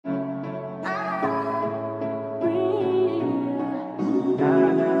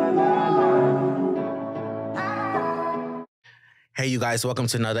guys, welcome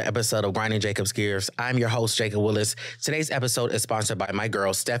to another episode of Grinding Jacob's Gears. I'm your host, Jacob Willis. Today's episode is sponsored by my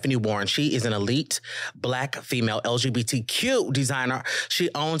girl, Stephanie Warren. She is an elite Black female LGBTQ designer. She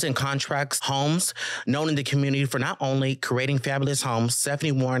owns and contracts homes known in the community for not only creating fabulous homes,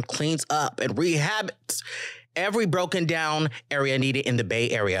 Stephanie Warren cleans up and rehabits every broken down area needed in the Bay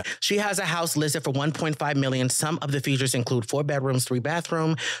Area. She has a house listed for $1.5 million. Some of the features include 4 bedrooms, 3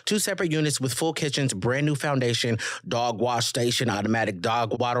 bathrooms, 2 separate units with full kitchens, brand new foundation, dog wash station, automatic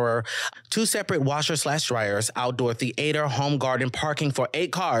dog waterer, 2 separate washer/dryers, outdoor theater, home garden, parking for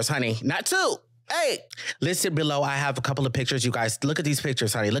 8 cars, honey, not 2. Hey, listed below, I have a couple of pictures, you guys. Look at these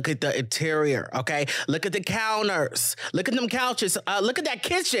pictures, honey. Look at the interior, okay? Look at the counters. Look at them couches. Look at that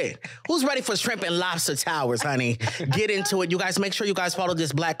kitchen. Who's ready for shrimp and lobster towers, honey? Get into it. You guys, make sure you guys follow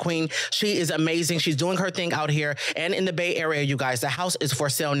this Black queen. She is amazing. She's doing her thing out here and in the Bay Area, you guys. The house is for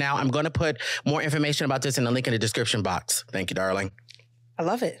sale now. I'm going to put more information about this in the link in the description box. Thank you, darling. I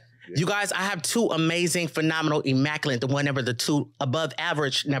love it. You guys, I have 2 amazing, phenomenal, immaculate, the one never, the 2 above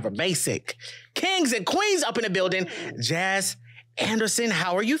average, never basic. Kings and queens up in the building. Jazz Anderson,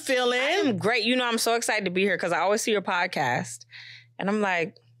 how are you feeling? I'm great. You know, I'm so excited to be here because I always see your podcast. And I'm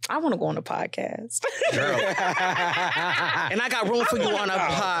like, I want to go on a podcast. Girl. And I got room for you on a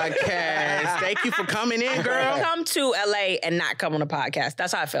podcast. Thank you for coming in, girl. Come to LA and not come on a podcast.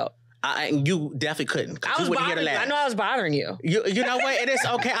 That's how I felt. You definitely couldn't. I was bothering you. I know I was bothering you. You know what? It is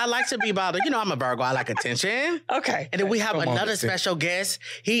okay. I like to be bothered. You know I'm a Virgo. I like attention. Okay. And then we have another special guest.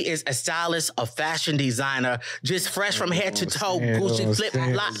 He is a stylist, a fashion designer, just fresh from head to toe. Gucci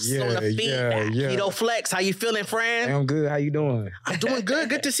flip-flops on the feet. Kito flex. How you feeling, friend? I'm good. How you doing? I'm doing good.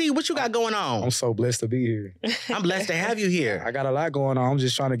 Good to see you. What you got going on? I'm so blessed to be here. I'm blessed to have you here. I got a lot going on. I'm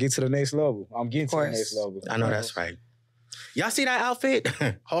just trying to get to the next level. I'm getting to the next level. I know that's right. Y'all see that outfit?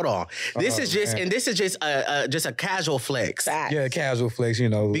 Hold on. This is just, man. And this is just a casual flex. Yeah, casual flex, you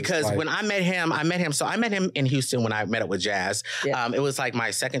know. Because like, when I met him, so I met him in Houston when I met up with Jazz. Yeah. It was like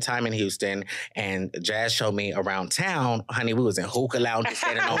my second time in Houston, and Jazz showed me around town. Honey, we was in hookah lounges,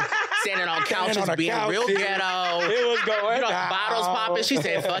 standing on couches, being real ghetto. It was going down. Bottles popping. She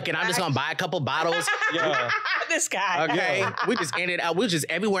said, fuck it, I'm just gonna buy a couple bottles. Yeah. This guy. Okay. Yeah. We just ended up, we were just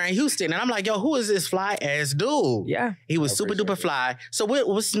everywhere in Houston. And I'm like, yo, who is this fly ass dude? Yeah. He was super duper fly. So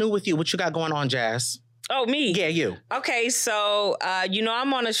what's new with you? What you got going on, Jazz? Oh, me? Yeah, you. Okay, so, you know,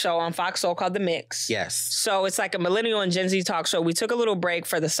 I'm on a show on Fox Soul called The Mix. Yes. So it's like a millennial and Gen Z talk show. We took a little break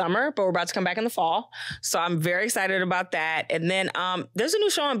for the summer, but we're about to come back in the fall. So I'm very excited about that. And then there's a new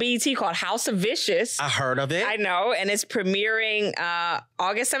show on BET called House of Vicious. I heard of it. I know. And it's premiering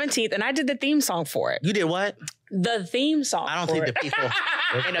August 17th. And I did the theme song for it. You did what? The theme song. I don't think the people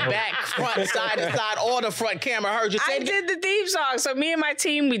in the back, front, side to side, or the front camera heard you say I did the theme song. So me and my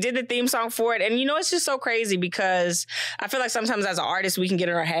team, we did the theme song for it. And you know, it's just so crazy because I feel like sometimes as an artist, we can get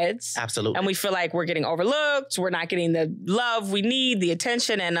in our heads. Absolutely. And we feel like we're getting overlooked. We're not getting the love we need, the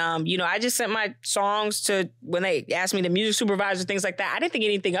attention. And, you know, I just sent my songs to, when they asked me to music supervisor, things like that. I didn't think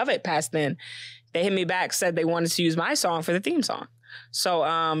anything of it past then. They hit me back, said they wanted to use my song for the theme song. So,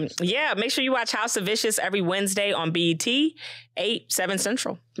 yeah, make sure you watch House of Vicious every Wednesday on BET, 8, 7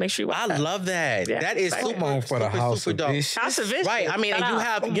 Central. Make sure you watch that. I love that. Yeah. That is come on for the House of Vicious. House of Vicious. Right. I mean, and you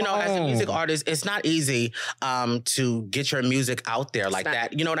have, you know, as a music artist, it's not easy to get your music out there like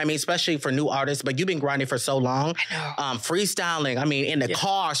that. You know what I mean? Especially for new artists. But you've been grinding for so long. I know. Freestyling. I mean, in the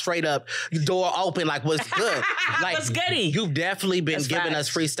car, straight up, door open, like, what's good? Like, what's goody? You've definitely been giving us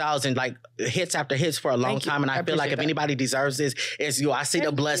freestyles and like hits after hits for a long time. And I feel like if anybody deserves this, it's you. I see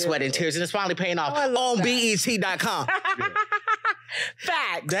the blood, sweat, and tears, and it's finally paying off on BET.com.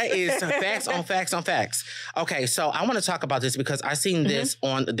 Facts. That is facts on facts on facts. Okay, so I want to talk about this because I seen this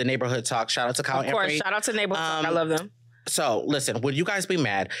on the Neighborhood Talk. Shout out to Kyle. Of course, shout out to Neighborhood Talk. I love them. So, listen, would you guys be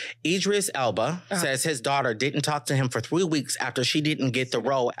mad? Idris Elba says his daughter didn't talk to him for 3 weeks after she didn't get the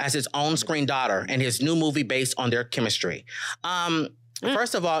role as his on-screen daughter in his new movie based on their chemistry.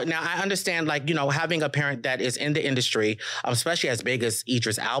 First of all, now I understand, like, you know, having a parent that is in the industry, especially as big as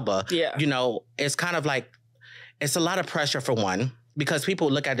Idris Elba, you know, it's kind of like, it's a lot of pressure for one. Because people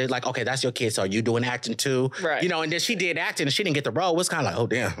look at it like, okay, that's your kid, so are you doing acting too? Right. You know, and then she did acting and she didn't get the role. It's kind of like, oh,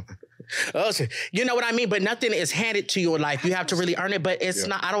 damn. Oh, you know what I mean? But nothing is handed to you in life. You have to really earn it. But it's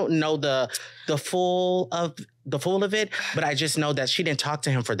not, I don't know the full of the full of it, but I just know that she didn't talk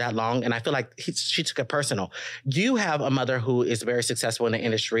to him for that long, and I feel like she took it personal. You have a mother who is very successful in the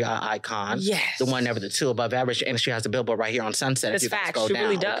industry, an icon. Yes. The one never the two above average, and she has a billboard right here on Sunset. It's facts. She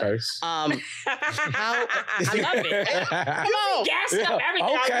really does. How, I love it. Come on. Gassing up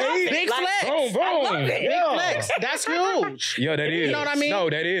everything. Okay. I love it. Big Like, flex. Boom, boom. I love it. Big flex. That's huge. Yeah, that is. You know what I mean? No,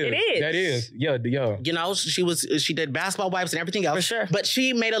 that is. It is. That is. Yeah, yeah. You know, she did basketball wipes and everything else. For sure. But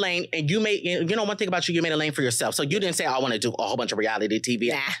she made a lane, and you know, one thing about you made a lane for yourself. So you didn't say, I want to do a whole bunch of reality TV.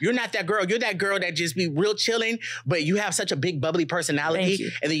 Nah. You're not that girl. You're that girl that just be real chilling, but you have such a big bubbly personality. Thank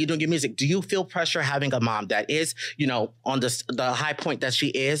you. And then you're doing your music. Do you feel pressure having a mom that is, you know, on the high point that she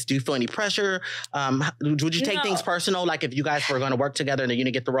is? Do you feel any pressure? Would you take things personal? Like if you guys were going to work together and then you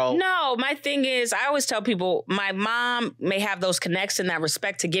didn't get the role? No, my thing is, I always tell people, my mom may have those connects and that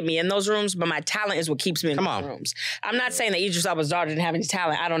respect to get me in those rooms, but my talent is what keeps me in those rooms. I'm not saying that Idris Elba's daughter didn't have any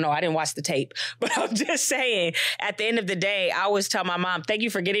talent. I don't know. I didn't watch the tape. But I'm just saying, at the end of the day, I always tell my mom, thank you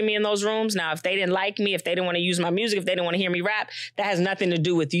for getting me in those rooms. Now, if they didn't like me, if they didn't want to use my music, if they didn't want to hear me rap, that has nothing to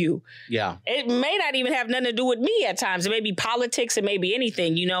do with you. Yeah. It may not even have nothing to do with me at times. It may be politics. It may be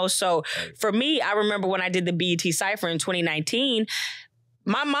anything, you know? So for me, I remember when I did the BET Cypher in 2019,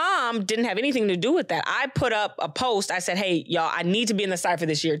 my mom didn't have anything to do with that. I put up a post. I said, hey, y'all, I need to be in the Cypher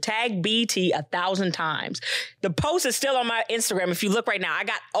this year. Tag BT 1,000 times. The post is still on my Instagram. If you look right now, I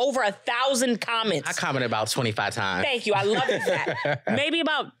got over 1,000 comments. I commented about 25 times. Thank you. I love that. Maybe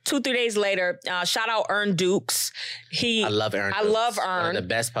about 2-3 days later, shout out Ern Dukes. I love Ern. I love Ern. One of the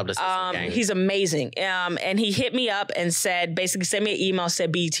best publicists in the game. He's amazing. And he hit me up and said, basically sent me an email,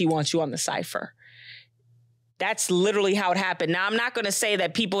 said BT wants you on the Cypher. That's literally how it happened. Now, I'm not going to say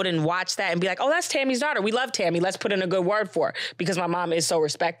that people didn't watch that and be like, oh, that's Tammy's daughter. We love Tammy. Let's put in a good word for her, because my mom is so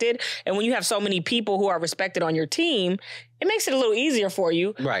respected. And when you have so many people who are respected on your team, it makes it a little easier for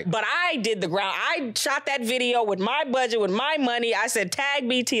you. Right. But I did the ground. I shot that video with my budget, with my money. I said, tag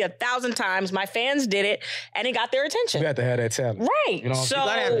BT 1,000 times. My fans did it, and it got their attention. You have to have that talent. Right. You know, so, you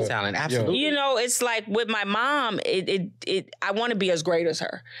gotta have the talent. Absolutely. you know, it's like with my mom, I want to be as great as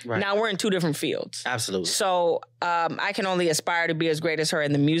her. Right. Now, we're in two different fields. Absolutely. So I can only aspire to be as great as her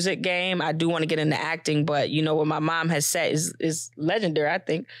in the music game. I do want to get into acting, but you know what my mom has said is legendary. I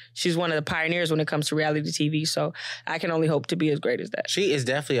think she's one of the pioneers when it comes to reality TV. So I can only hope to be as great as that. She is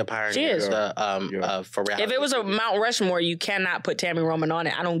definitely a pioneer. She is. For reality. If it was a Mount Rushmore, you cannot put Tammy Roman on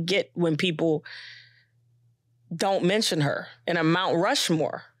it. I don't get when people don't mention her in a Mount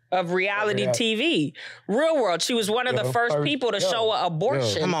Rushmore of reality TV. Real World. She was one of the first people to show an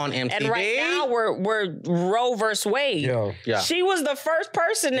abortion. Come on, MTV. And right now we're Roe versus Wade. Yeah. She was the first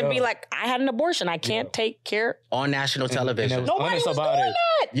person to be like, I had an abortion. I can't take care. On national television. Nobody was doing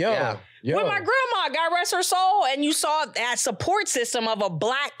that. Yeah. When my grandma, God rest her soul, and you saw that support system of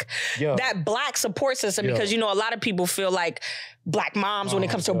that black support system, because, you know, a lot of people feel like black moms, when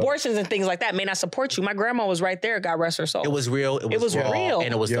it comes to abortions and things like that, may not support you. My grandma was right there, God rest her soul. It was real. It was real.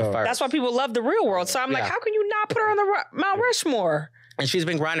 And it was the first. That's why people love the Real World. So I'm like, how can you not put her on the Mount Rushmore? And she's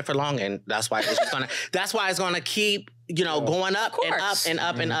been grinding for long, and that's why it's gonna keep, you know, going up and up and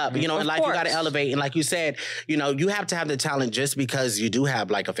up and up. You know, in life you gotta elevate. And like you said, you know, you have to have the talent just because you do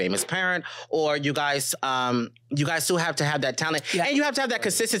have like a famous parent, or you guys still have to have that talent. Yeah. And you have to have that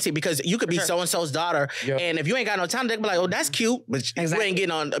consistency, because you could be so-and-so's daughter, and if you ain't got no talent, they can be like, oh, that's cute, but you ain't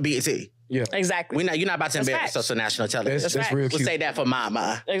getting on BET. Yeah, exactly. You're not about to embarrass us on national television. That's real cute. We'll say that for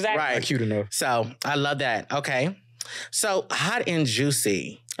mama. Exactly. Right. Not cute enough. So I love that. Okay. So Hot and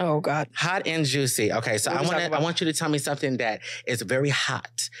Juicy. Oh God. Hot and Juicy. Okay, so I want you to tell me something that is very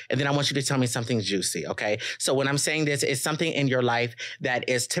hot, and then I want you to tell me something juicy. Okay. So when I'm saying this, it's something in your life that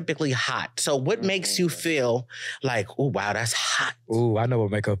is typically hot. So what makes you feel like, oh wow, that's hot? Ooh, I know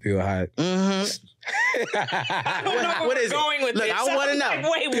what make her feel hot. Mm-hmm. I don't know what is going with Look, this. I want to know.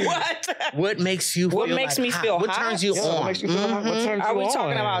 Wait, what? What makes you feel What makes like me hot? feel What hot? turns you on? What makes you feel hot? What turns you on? Are we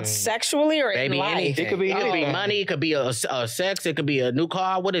talking about sexually or Baby, in life? anything. It could be anything. Money. It could be a sex. It could be a new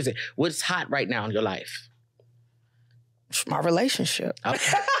car. What is it? What's hot right now in your life? My relationship.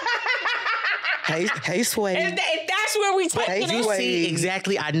 Okay. Hey, Sway. If that's where we take it. You see,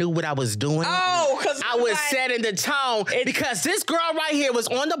 exactly. I knew what I was doing. Oh, because I was setting the tone, because this girl right here was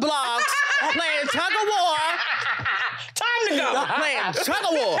on the blogs playing tug of war. Time to go. Playing tug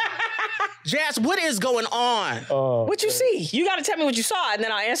of war. Jazz, what is going on? What you see? You got to tell me what you saw, and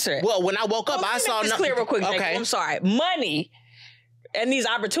then I'll answer it. Well, when I woke up, I saw nothing. Clear real quick. Okay. Jacob. I'm sorry. Money and these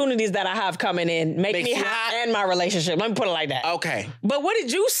opportunities that I have coming in make me hot, and my relationship. Let me put it like that. Okay. But what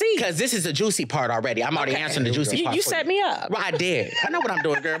did you see? Because this is the juicy part already. I'm already answering the juicy part. You set me up. Well, I did. I know what I'm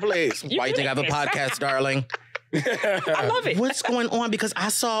doing, girl. Please. Why you think I have a podcast, darling? I love it. What's going on? Because I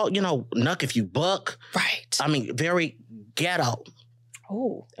saw, Nuck If You Buck. Right. I mean, very ghetto.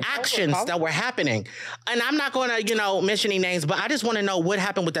 Oh, Actions that were happening. And I'm not going to, mention any names, but I just want to know what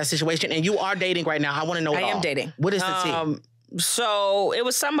happened with that situation. And you are dating right now. I want to know I am dating. What is the tea? So it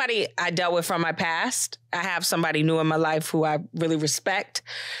was somebody I dealt with from my past. I have somebody new in my life who I really respect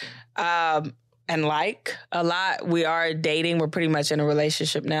and like a lot. We are dating. We're pretty much in a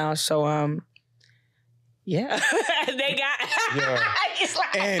relationship now. So, yeah. They got... Yeah. It's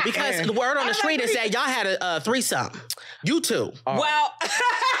like... Because the word on the street is that y'all had a threesome. You two. Well...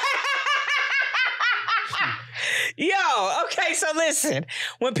 Yo, okay, so listen.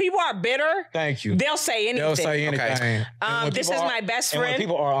 When people are bitter, thank you. They'll say anything. They'll say anything. Okay. This is my best friend. And when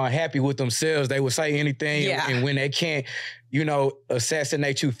people are unhappy with themselves, they will say anything. Yeah. And when they can't,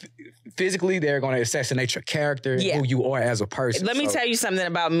 assassinate you physically, they're going to assassinate your character, who you are as a person. Let me tell you something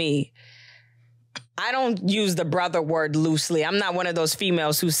about me. I don't use the brother word loosely. I'm not one of those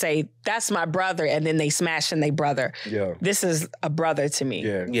females who say, that's my brother, and then they smash and they brother. Yeah. This is a brother to me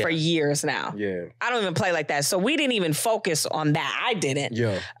for years now. Yeah. I don't even play like that. So we didn't even focus on that. I didn't.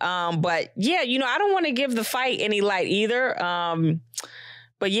 Yeah. But yeah, I don't want to give the fight any light either.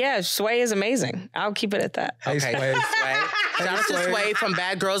 But yeah, Sway is amazing. I'll keep it at that. Hey, Okay, Sway. Shout out to Sway from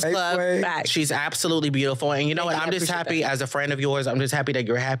Bad Girls Hey, Club. Sway. She's absolutely beautiful. And you know what? I'm just happy as a friend of yours. I'm just happy that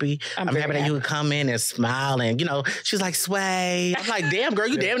you're happy. I'm happy that you would come in and smile. And, she's like, Sway. I'm like, damn, girl,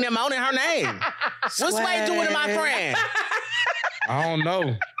 you damn near moaning her name. What's Sway doing to my friend? I don't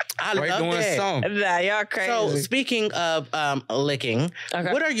know. I love doing that. something. Nah, y'all crazy. So speaking of licking,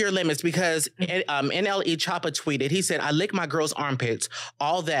 what are your limits? Because NLE Choppa tweeted, he said, I lick my girl's armpits,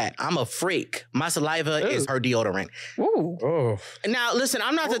 all that. I'm a freak. My saliva is her deodorant. Ooh. Oh. Now, listen,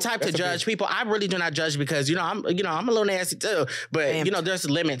 I'm not the type to judge people. I really do not judge because, I'm a little nasty too. But, there's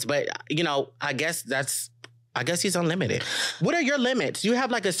limits. But, I guess he's unlimited. What are your limits? You have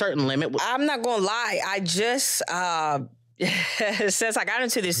like a certain limit? I'm not going to lie. I just... since I got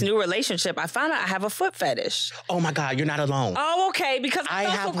into this new relationship, I found out I have a foot fetish. Oh my God, you're not alone. Oh, okay, because I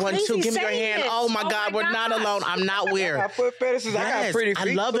have one too. Give me your hand. Oh my God, we're not alone. I'm not weird. I got foot fetishes. I got pretty feet.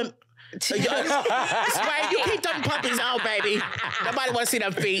 I love him. Sway, you keep them puppies out, baby. Nobody want to see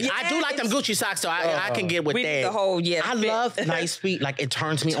them feet. I do like them Gucci socks, so I can get with that. The whole I love nice feet. Like it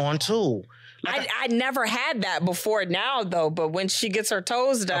turns me on too. Like I never had that before now though, but when she gets her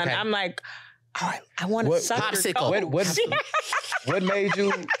toes done, I'm like, oh, I want to suck your toe. What made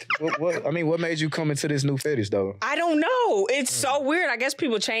you? What made you come into this new fetish though? I don't know. It's so weird. I guess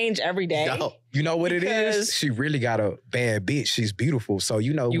people change every day. Yo. You know what it is? She really got a bad bitch. She's beautiful. So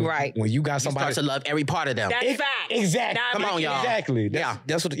you're right. When you got somebody, you start to love every part of them. That's fact. Exactly. Come on, y'all. Exactly.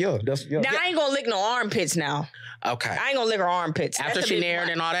 That's what. Yeah. That's Now I ain't gonna lick no armpits now. Okay. I ain't gonna lick her armpits. After she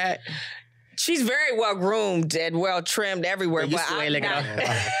nared and all that. She's very well groomed and well trimmed everywhere. You but still ain't licking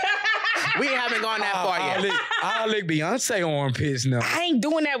her. We haven't gone that far yet. I'll lick Beyonce armpits now. I ain't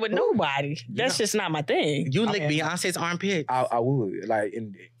doing that with nobody. That's just not my thing. You lick Beyonce's armpit? I would. Like,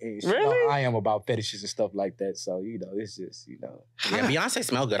 really? I am about fetishes and stuff like that. So, it's just, Yeah, Beyonce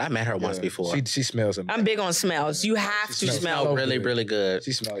smell good. I met her once before. She smells amazing. I'm big on smells. You have to smell so really, really good.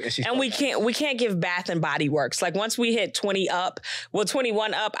 She smells. And we can't give Bath and Body Works. Like once we hit 21 up,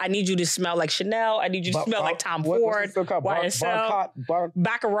 I need you to smell like Chanel. I need you to smell like Tom Ford, YSL,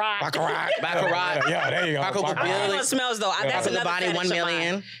 Baccarat. Yeah, there you go. What smells though? That's another body, 1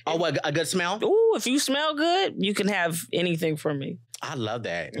 million. Oh, what, a good smell? Ooh, if you smell good, you can have anything from me. I love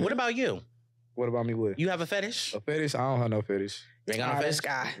that. What about you? What about me? What? You have a fetish? A fetish? I don't have no fetish. You ain't got no fetish?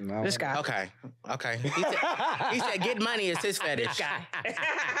 This guy. Okay. He said get money is his fetish.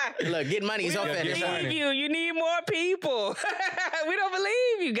 Look, get money is your fetish. We don't believe you. You need more people. We don't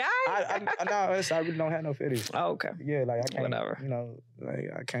believe you, guys. I really don't have no fetish. Oh, okay. Yeah, like I can't. Whatever.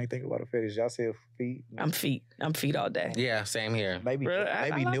 I can't think about a fetish. Y'all said feet. I'm feet all day. Yeah, same here. Maybe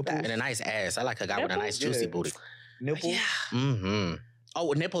nipples. And a nice ass. I like a guy with a nice juicy booty. Nipples? Yeah. Mm-hmm.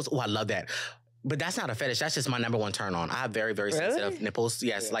 Oh, nipples. Oh, I love that. But that's not a fetish. That's just my number one turn on. I have very, very sensitive nipples.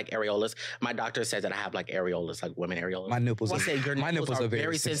 Yes, like areolas. My doctor says that I have like areolas, like women areolas. My nipples. He said your nipples are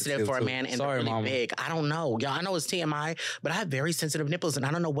very sensitive for a man and they're really big. I don't know. Y'all, I know it's TMI, but I have very sensitive nipples and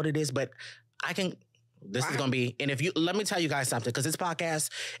I don't know what it is, but I can... This is going to be, and let me tell you guys something, because this podcast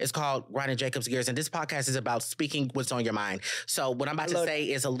is called Grinding Jacob's Gears, and this podcast is about speaking what's on your mind. So what I'm about to say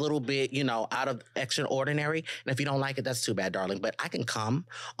is a little bit, out of extraordinary, and if you don't like it, that's too bad, darling, but I can come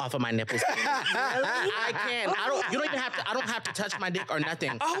off of my nipples. Really? I can. I don't have to touch my dick or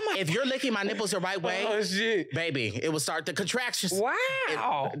nothing. Oh my! If you're licking my nipples the right way, baby, it will start the contractions.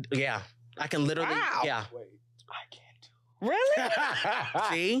 Wow. Yeah. I can literally, yeah. Wait, I can't do. Really?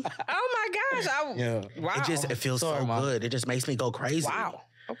 See? Oh my gosh. Wow. It feels so good. It just makes me go crazy. Wow.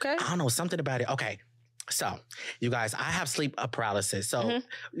 Okay. I don't know, something about it. Okay. So, you guys, I have sleep paralysis. So,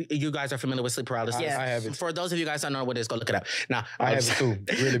 you guys are familiar with sleep paralysis? Yes. I have it. For those of you guys who don't know what it is, go look it up. Now, I have it too.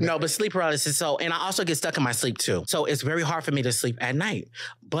 Really bad. No, but sleep paralysis. So, and I also get stuck in my sleep too. So, it's very hard for me to sleep at night.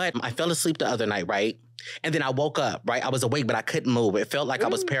 But I fell asleep the other night, right? And then I woke up, right? I was awake, but I couldn't move. It felt like I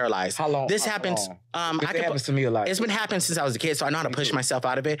was paralyzed. How long? This happens. It happens to me a lot. It's been happening since I was a kid, so I know how to push myself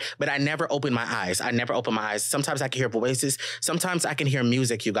out of it. But I never open my eyes. Sometimes I can hear voices. Sometimes I can hear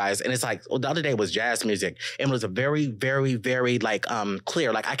music, you guys. And it's like, the other day was jazz music. And it was a very, very, very like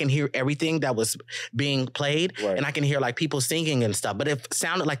clear. Like I can hear everything that was being played, and I can hear like people singing and stuff. But it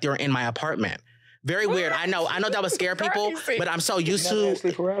sounded like they were in my apartment. Very weird. I know that would scare people, but I'm so used to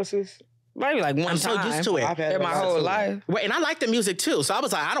sleep paralysis. Maybe like one I'm time. so used to it. I've had in my whole life. Wait, and I like the music too. So I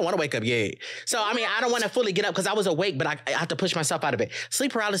was like, I don't want to wake up yet. So, I mean, I don't want to fully get up because I was awake, but I have to push myself out of it.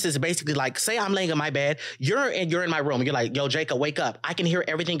 Sleep paralysis is basically like, say I'm laying in my bed, you're in my room, you're like, yo, Jacob, wake up. I can hear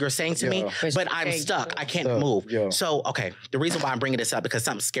everything you're saying to me, but I'm stuck. I can't move. Yeah. So, okay, the reason why I'm bringing this up because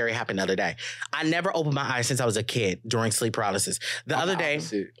something scary happened the other day. I never opened my eyes since I was a kid during sleep paralysis. The other day,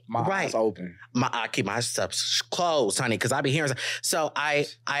 my eyes open. I keep my eyes closed, honey, because I be hearing. So I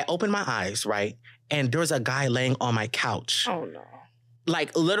opened my eyes, right? And there was a guy laying on my couch. Oh, no.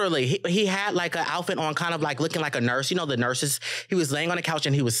 Like, literally, he had, like, an outfit on, kind of, like, looking like a nurse. You know, the nurses. He was laying on the couch,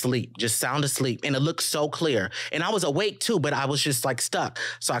 and he was asleep, just sound asleep. And it looked so clear. And I was awake, too, but I was just, like, stuck.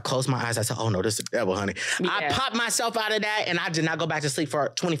 So I closed my eyes. I said, oh, no, this is the devil, honey. Yeah. I popped myself out of that, and I did not go back to sleep for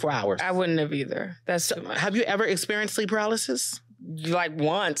 24 hours. I wouldn't have either. That's too much. Have you ever experienced sleep paralysis? Like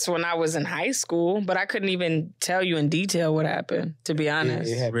once when I was in high school, but I couldn't even tell you in detail what happened, to be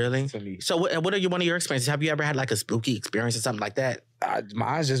honest. Really? So what are one of your experiences? Have you ever had like a spooky experience or something like that? My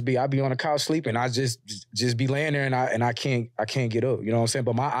eyes just be, I be on the couch sleeping. I just be laying there and I can't get up. You know what I'm saying?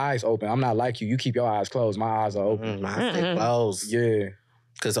 But my eyes open. I'm not like you. You keep your eyes closed. My eyes are open. My eyes are closed. Yeah.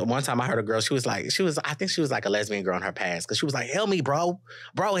 Because one time I heard a girl, I think she was like a lesbian girl in her past. Because she was like, help me, bro.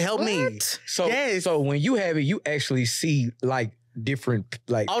 Bro, help me. So when you have it, you actually see like different,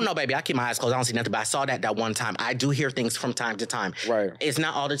 like... Oh, no, baby. I keep my eyes closed. I don't see nothing. But I saw that one time. I do hear things from time to time. Right. It's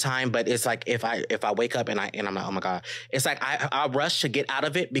not all the time, but it's like if I wake up and I'm like, oh, my God. It's like I rush to get out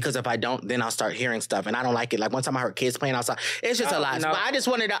of it because if I don't, then I'll start hearing stuff. And I don't like it. Like one time I heard kids playing outside. It's just a lot. No. But I just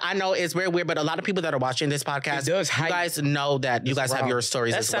wanted to... I know it's very weird, but a lot of people that are watching this podcast, you guys know that you guys have your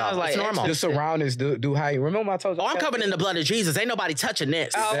stories as well. Like it's normal. The surroundings do Haight. Remember I told you... Oh, I'm covered in the blood of Jesus. Ain't nobody touching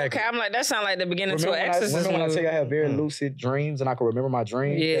this. Oh, okay. I'm like, that sounds like the beginning to an exorcism. Remember when I tell you I have very lucid dreams and I can remember my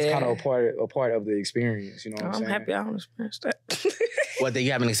dreams? Yeah. It's kind of a part of the experience, you know what I'm saying? I'm happy I don't experience that. What,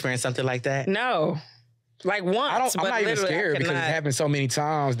 you haven't experienced something like that? No. Like once, I'm not even scared because it's happened so many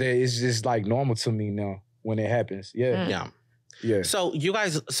times that it's just like normal to me now when it happens. Yeah. Yeah. Yeah. So you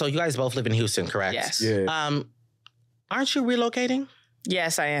guys both live in Houston, correct? Yes. Yeah. Aren't you relocating?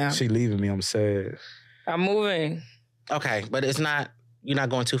 Yes, I am. She leaving me, I'm sad. I'm moving. Okay, but you're not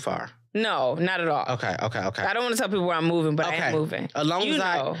going too far. No, not at all. Okay. I don't want to tell people where I'm moving, but I am moving. As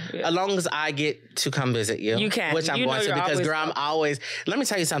long as I get to come visit you. You can. Which I'm going to because girl, I'm always, let me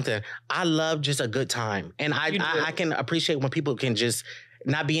tell you something. I love just a good time. And I can appreciate when people can just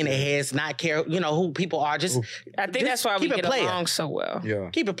not be in their heads, not care, who people are. I think that's why we get along so well.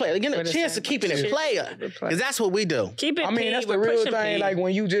 Yeah. Keep it player. Get a chance of keeping it player. Because that's what we do. Keep it that's the real thing. Like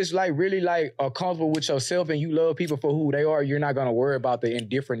when you just like really like are comfortable with yourself and you love people for who they are, you're not gonna worry about the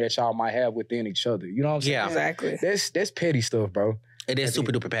indifference that y'all might have within each other. You know what I'm saying? Yeah. Exactly. That's petty stuff, bro. It is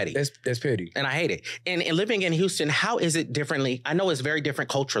super duper petty. That's petty. And I hate it. And living in Houston, how is it differently? I know it's very different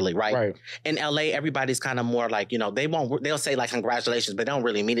culturally, right? Right. In LA, everybody's kind of more like, they'll say like congratulations, but they don't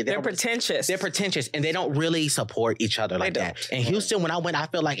really mean it. They're pretentious. They're pretentious and they don't really support each other like that. In Houston, when I went, I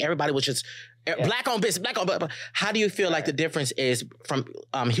feel like everybody was just black on business, black on business. How do you feel like the difference is from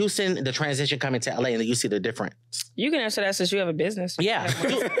Houston, the transition coming to LA, and then you see the difference? You can answer that since you have a business. Yeah.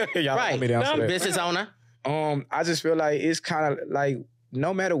 Y'all right. want me to answer that. Business owner. I just feel like it's kind of like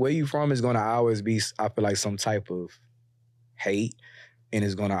no matter where you from, it's gonna always be, I feel like, some type of hate, and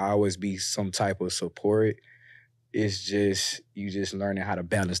it's gonna always be some type of support. It's just you just learning how to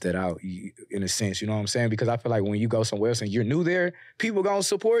balance that out in a sense, you know what I'm saying? Because I feel like when you go somewhere else and you're new there, people gonna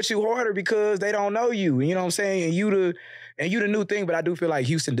support you harder because they don't know you. You know what I'm saying? And you the new thing, but I do feel like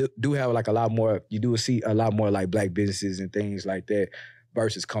Houston do have like a lot more. You do see a lot more like black businesses and things like that.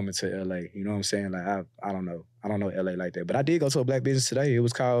 versus coming to LA. You know what I'm saying? Like I don't know. I don't know LA like that. But I did go to a black business today. It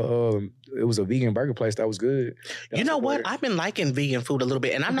was called it was a vegan burger place that was good. You know what? I've been liking vegan food a little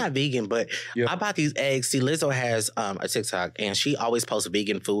bit. And I'm not vegan, but I bought these eggs. See, Lizzo has a TikTok and she always posts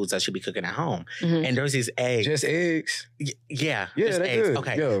vegan foods that she be cooking at home. And there's these eggs. Just eggs? Yeah. Yeah, just they're eggs. good.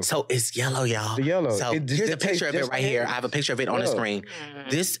 Okay. Yeah. So it's yellow, y'all. The yellow. So here's a picture of it right here. I have a picture of it on the screen.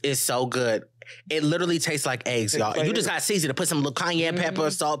 This is so good. It literally tastes like eggs, y'all. You just got season to put some little cayenne pepper,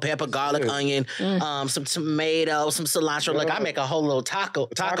 salt, pepper, garlic, onion, some tomato, some cilantro. Like I make a whole little taco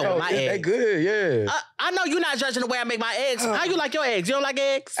with my eggs. They good, yeah. I know you're not judging the way I make my eggs. How you like your eggs? You don't like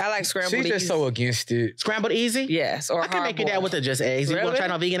eggs? I like scrambled She's easy. just so against it. Scrambled easy? Yes, or I can make you that with just eggs. You want Really? to try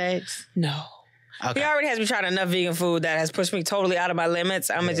no vegan eggs? No. Okay. He already has me trying enough vegan food that has pushed me totally out of my limits.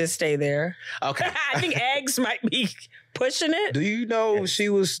 I'm going to just stay there. Okay. I think eggs might be pushing it. Do you know she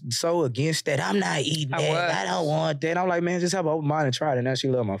was so against that? I'm not eating that. I don't want that. I'm like, man, just have an open mind and try it. And now she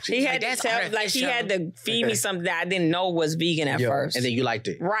love my food. She had to tell, like, she had to feed me something that I didn't know was vegan at first. And then you liked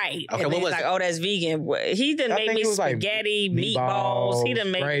it. Right. Okay, and what then was like, it? oh, that's vegan. He done made me spaghetti, meatballs. He done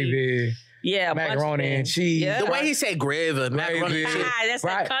made gravy. Yeah, macaroni and cheese. Yeah. The way he said gravy, macaroni and cheese. That's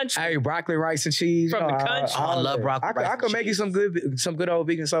that country. Hey, broccoli, rice, and cheese. From the country. I love broccoli, rice, I could make you some good old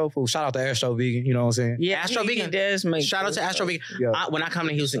vegan soul food. Shout out to Astro Vegan. You know what I'm saying? Yeah, Astro Vegan. Does make Shout out to Astro Vegan. Yeah. When I come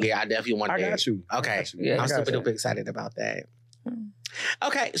to Houston, I definitely want that. I got you. Okay. Yeah, I'm super duper excited about that.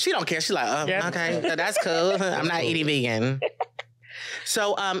 Okay, she don't care. She's like, okay, that's cool. I'm not eating vegan.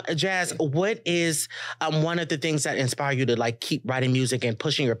 So, Jazz, what is one of the things that inspire you to like keep writing music and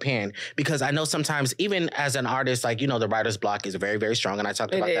pushing your pen? Because I know sometimes, even as an artist, like, you know, the writer's block is very, very strong. And I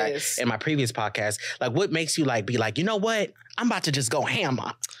talked about that in my previous podcast. Like, what makes you like be like, you know what? I'm about to just go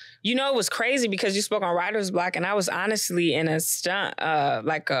hammer. You know, it was crazy because you spoke on writer's block and I was honestly in a stunt,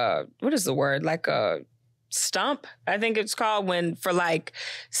 what is the word? Like a stump, I think it's called,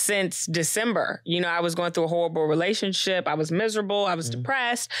 since December. You know, I was going through a horrible relationship. I was miserable. I was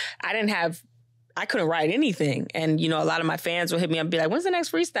depressed. I couldn't write anything. And, you know, a lot of my fans would hit me up and be like, when's the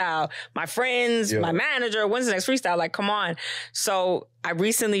next freestyle? My friends, my manager, when's the next freestyle? Like, come on. So I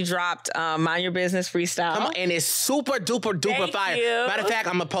recently dropped Mind Your Business freestyle. Come on, and it's super duper duper fire. Matter of fact,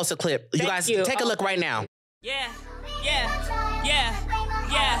 I'm going to post a clip. You guys take a look right now. Yeah.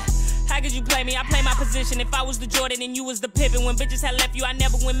 How could you play me? I play my position. If I was the Jordan and you was the Pippen, when bitches had left you, I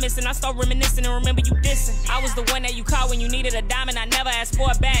never went missing. I start reminiscing and remember you dissing. I was the one that you called when you needed a diamond. I never asked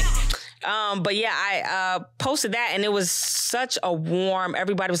for it back. But yeah, I posted that and it was such a warm,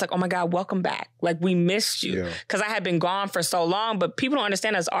 everybody was like, oh my God, welcome back. Like, we missed you. Because I had been gone for so long, but people don't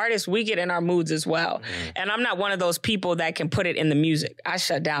understand, as artists, we get in our moods as well. And I'm not one of those people that can put it in the music. I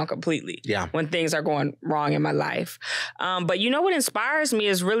shut down completely when things are going wrong in my life. But you know what inspires me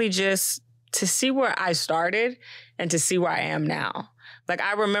is really just to see where I started and to see where I am now. Like,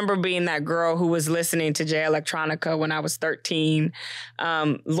 I remember being that girl who was listening to Jay Electronica when I was 13,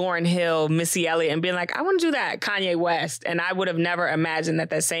 Lauryn Hill, Missy Elliott, and being like, I want to do that, Kanye West. And I would have never imagined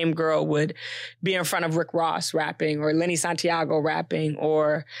that same girl would be in front of Rick Ross rapping, or Lenny Santiago rapping,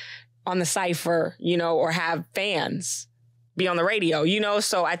 or on the Cypher, you know, or have fans be on the radio, you know?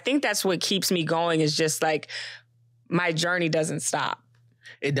 So I think that's what keeps me going, is just like, my journey doesn't stop.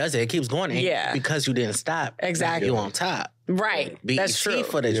 It doesn't. It keeps going. And because you didn't stop. Exactly. You on top. Right. That's true.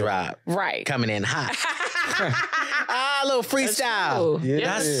 for the drop. Right. Coming in hot. A little freestyle.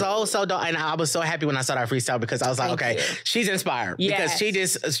 That's so dope. And I was so happy when I saw that freestyle, because I was like, okay, she's inspired. Because she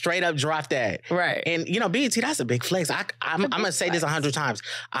just straight up dropped that. Right. And, you know, BET, that's a big flex. I'm going to say this 100 times.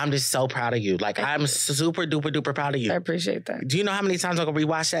 I'm just so proud of you. Like, I'm super duper duper proud of you. I appreciate that. Do you know how many times I'm going to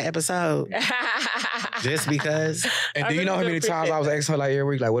rewatch that episode? Just because. And do you know how many times I was asking her, like, every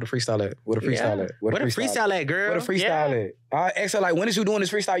week, like, what a freestyle at? What a freestyle at? What a freestyle at, girl? What a freestyle at? I asked her, like, when is you doing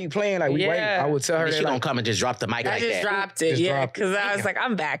this freestyle you playing? Like, we waiting. I would tell her that. She like, don't come and just drop the mic like that. I just dropped it, because I was like,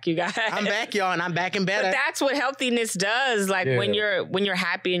 I'm back, you guys. I'm back, y'all, and I'm back and better. But that's what healthiness does. Like, when you're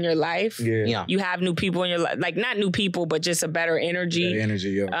happy in your life, you have new people in your life. Like, not new people, but just a better energy. Better energy,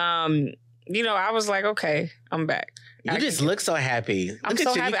 you know, I was like, okay, I'm back. You just look so happy. Look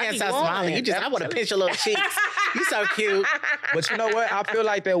at you. You can't stop smiling. I want to pinch your little cheeks. You so cute. But you know what? I feel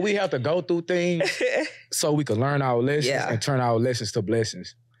like that we have to go through things so we can learn our lessons and turn our lessons to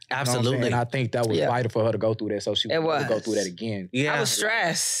blessings. Absolutely. You know, and I think that was vital for her to go through that, so she would go through that again. I was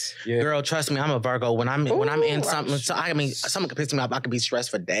stressed. Girl, trust me, I'm a Virgo. When I'm in something, something can piss me off. I could be stressed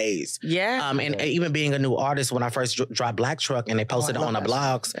for days. And even being a new artist, when I first dropped Black Truck and they posted it on the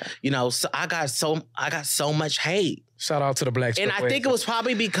blogs, you know, so I got so much hate. Shout out to the Black Truck. And I think it was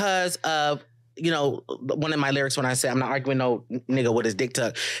probably because of you know, one of my lyrics when I say I'm not arguing no nigga with his dick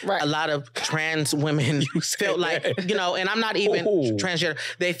tucked. Right. A lot of trans women felt like, you know, and I'm not even transgender.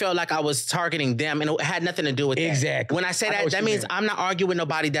 They felt like I was targeting them, and it had nothing to do with that. Exactly. When I say that means I'm not arguing with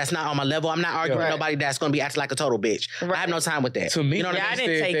nobody that's not on my level. I'm not arguing with nobody that's going to be acting like a total bitch. Right. I have no time with that. To me, you know what I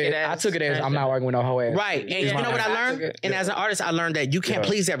didn't take it as I took it as I'm not arguing with no hoe ass. Right. And you know what I learned? And as an artist, I learned that you can't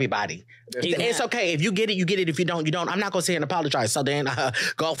please everybody. It's okay. If you get it, you get it. If you don't, you don't. I'm not going to sit here and apologize. So then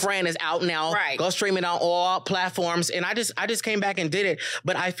Girlfriend is out now. Right. Go stream it on all platforms. And I just came back and did it.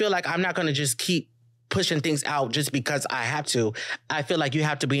 But I feel like I'm not going to just keep pushing things out just because I have to. I feel like you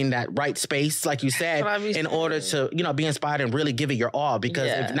have to be in that right space, like you said, in order to, you know, be inspired and really give it your all. Because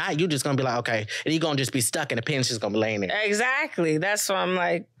if not, you're just going to be like, okay. And you're going to just be stuck and the pen's just going to be laying there. Exactly. That's why I'm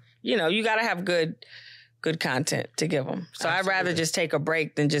like, you know, you got to have good content to give them. So I'd rather just take a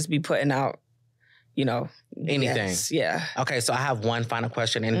break than just be putting out, you know, anything. Yeah. Okay, so I have one final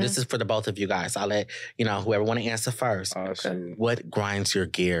question, and this is for the both of you guys. I'll let, you know, whoever want to answer first. Okay. What grinds your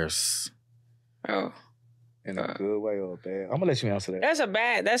gears? Oh. In a good way or a bad? I'm going to let you answer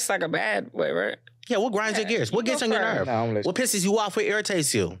that. That's like a bad way, right? Yeah, what grinds your gears? What gets on your nerve? What pisses you off? What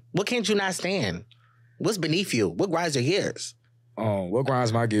irritates you? What can't you not stand? What's beneath you? What grinds your gears? What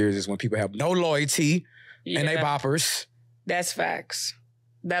grinds my gears is when people have no loyalty and they boppers. That's facts.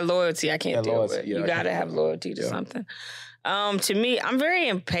 That loyalty I can't deal with. You gotta have loyalty to something. To me, I'm very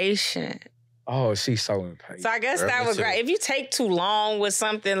impatient. Oh, she's so impatient. So I guess that would grind. If you take too long with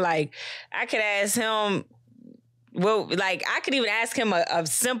something, like I could ask him. Well, like I could even ask him a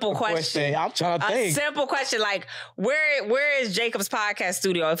simple question. I'm trying to think. A simple question like, where is Jacob's podcast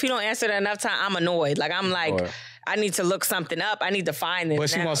studio? If he don't answer that enough time, I'm annoyed. Like I'm like, I need to look something up. I need to find it. But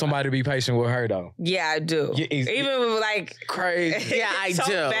she wants somebody to be patient with her though. Yeah, I do. Yeah, even with like crazy. Yeah, I so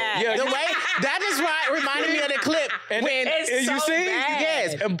do. Bad. Yeah, the way that is right reminded me of the clip. And when it's so you see, bad.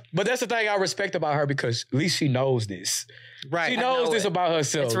 yes. But that's the thing I respect about her because at least she knows this. Right. She knows this about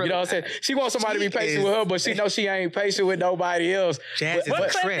herself. Really you know what I'm saying? She wants somebody to be patient with her, but she knows she ain't patient with nobody else. Jazz is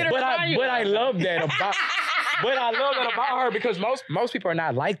but a trend. But I love that about. But I love that about her because most people are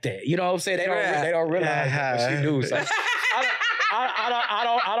not like that. You know what I'm saying? They don't realize that, but she do. So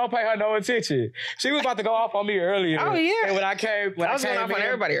I don't pay her no attention. She was about to go off on me earlier. Oh yeah. And when I came, I was going off on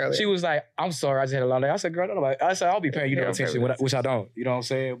everybody earlier. She was like, "I'm sorry, I just had a long day." I said, "Girl, I'll be paying you no attention," which I don't. You know what I'm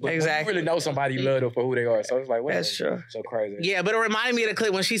saying? But exactly. you really know somebody, you love them for who they are. So it's like, that's true. So crazy. Yeah, but it reminded me of the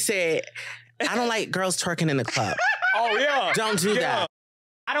clip when she said, "I don't like girls twerking in the club." Oh yeah. Don't do that.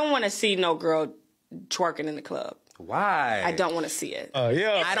 I don't want to see no girl twerking in the club. Why? I don't want to see it.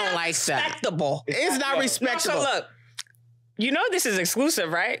 Yeah. I don't like that. Respectable. It's not respectable. So look, you know this is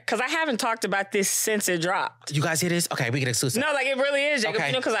exclusive, right? Because I haven't talked about this since it dropped. You guys hear this? Okay, we get exclusive. No, like it really is, Jacob. Okay.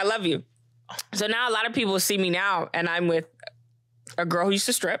 You know, because I love you. So now a lot of people see me now, and I'm with a girl who used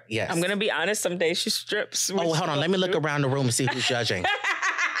to strip. Yes. I'm going to be honest. Some days she strips. Oh, hold on. Let me look around the room and see who's judging.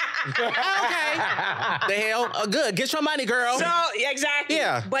 Okay. The hell? Oh, good. Get your money, girl. So, exactly.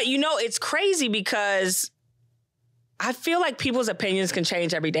 Yeah. But you know, it's crazy because I feel like people's opinions can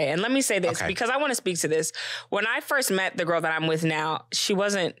change every day. And let me say this, because I want to speak to this. When I first met the girl that I'm with now, she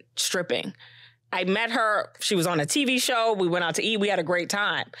wasn't stripping. I met her. She was on a TV show. We went out to eat. We had a great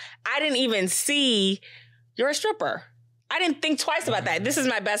time. I didn't even see, you're a stripper. I didn't think twice about that. This is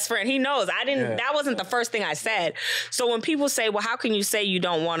my best friend. He knows. That wasn't the first thing I said. So when people say, well, how can you say you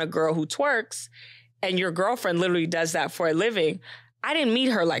don't want a girl who twerks and your girlfriend literally does that for a living? I didn't meet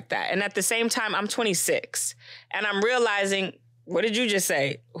her like that. And at the same time, I'm 26 and I'm realizing, what did you just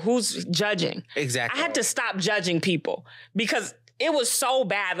say? Who's judging? Exactly. I had to stop judging people because it was so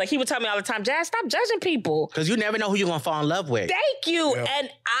bad. Like he would tell me all the time, Jazz, stop judging people. Because you never know who you're going to fall in love with. Thank you. Yeah.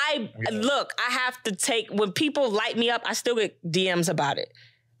 And look, I have to when people light me up, I still get DMs about it.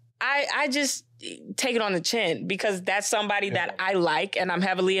 I just take it on the chin because that's somebody that I like and I'm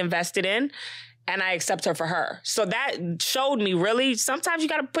heavily invested in. And I accept her for her. So that showed me really, sometimes you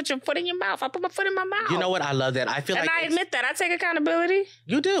got to put your foot in your mouth. I put my foot in my mouth. You know what? I love that. I feel and like I admit that. I take accountability.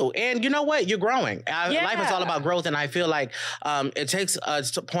 You do. And you know what? You're growing. Life is all about growth. And I feel like it takes a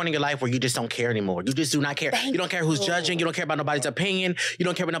point in your life where you just don't care anymore. You just do not care. You don't care who's judging. You don't care about nobody's opinion. You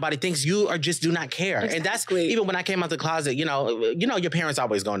don't care what nobody thinks. You are just do not care. Exactly. And that's even when I came out the closet, you know, your parents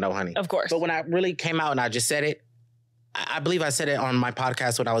always gonna know, honey. Of course. But when I really came out and I just said it, I believe I said it on my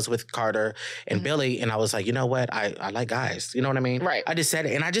podcast when I was with Carter and Billy, and I was like, you know what? I like guys. You know what I mean? Right. I just said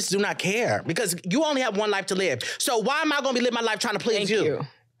it, and I just do not care because you only have one life to live. So why am I going to be living my life trying to please you?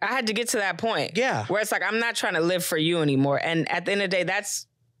 I had to get to that point. Yeah. Where it's like, I'm not trying to live for you anymore. And at the end of the day, that's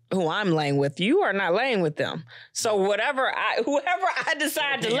who I'm laying with. You are not laying with them. So whoever I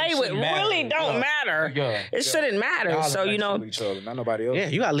decide to lay with really don't matter. It shouldn't matter. So, you know. Not nobody else. Yeah,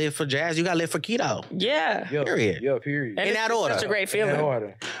 you got to live for jazz. You got to live for Kito. Yeah. Period. Yeah, period. And in that order. Such a great feeling. In that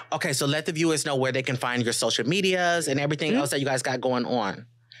order. Okay, so let the viewers know where they can find your social medias and everything else that you guys got going on.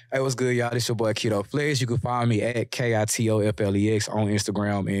 Hey, what's good, y'all? This your boy Kito Flex. You can find me at KITOFLEX on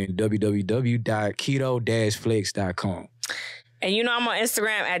Instagram and www.kito-flex.com. And you know I'm on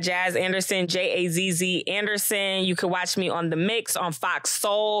Instagram at Jazz Anderson, Jazz Anderson. You can watch me on The Mix on Fox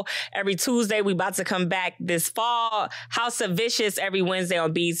Soul every Tuesday. We about to come back this fall. House of Vicious every Wednesday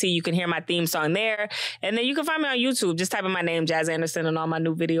on BET. You can hear my theme song there. And then you can find me on YouTube. Just type in my name, Jazz Anderson, and all my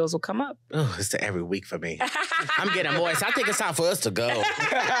new videos will come up. Oh, it's every week for me. I'm getting moist. I think it's time for us to go. You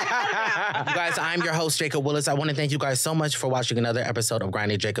guys, I'm your host, Jacob Willis. I want to thank you guys so much for watching another episode of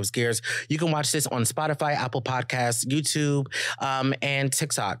Grinding Jacob's Gears. You can watch this on Spotify, Apple Podcasts, YouTube, and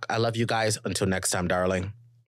TikTok. I love you guys. Until next time, darling.